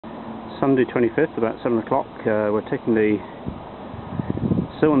Sunday 25th, about 7 o'clock. We're taking the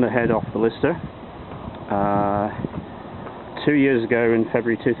cylinder head off the lister. 2 years ago, in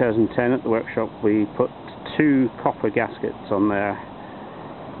February 2010, at the workshop, we put 2 copper gaskets on there,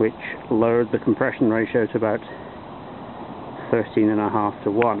 which lowered the compression ratio to about 13.5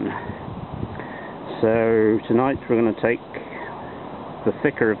 to 1. So tonight we're going to take the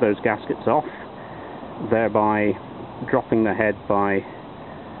thicker of those gaskets off, thereby dropping the head by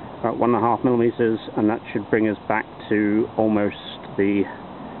about 1.5 millimeters, and that should bring us back to almost the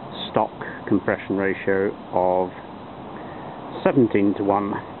stock compression ratio of 17 to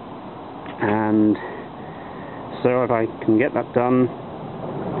 1. And so if I can get that done,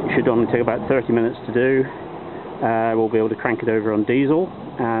 it should only take about 30 minutes to do. We'll be able to crank it over on diesel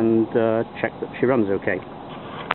and check that she runs okay.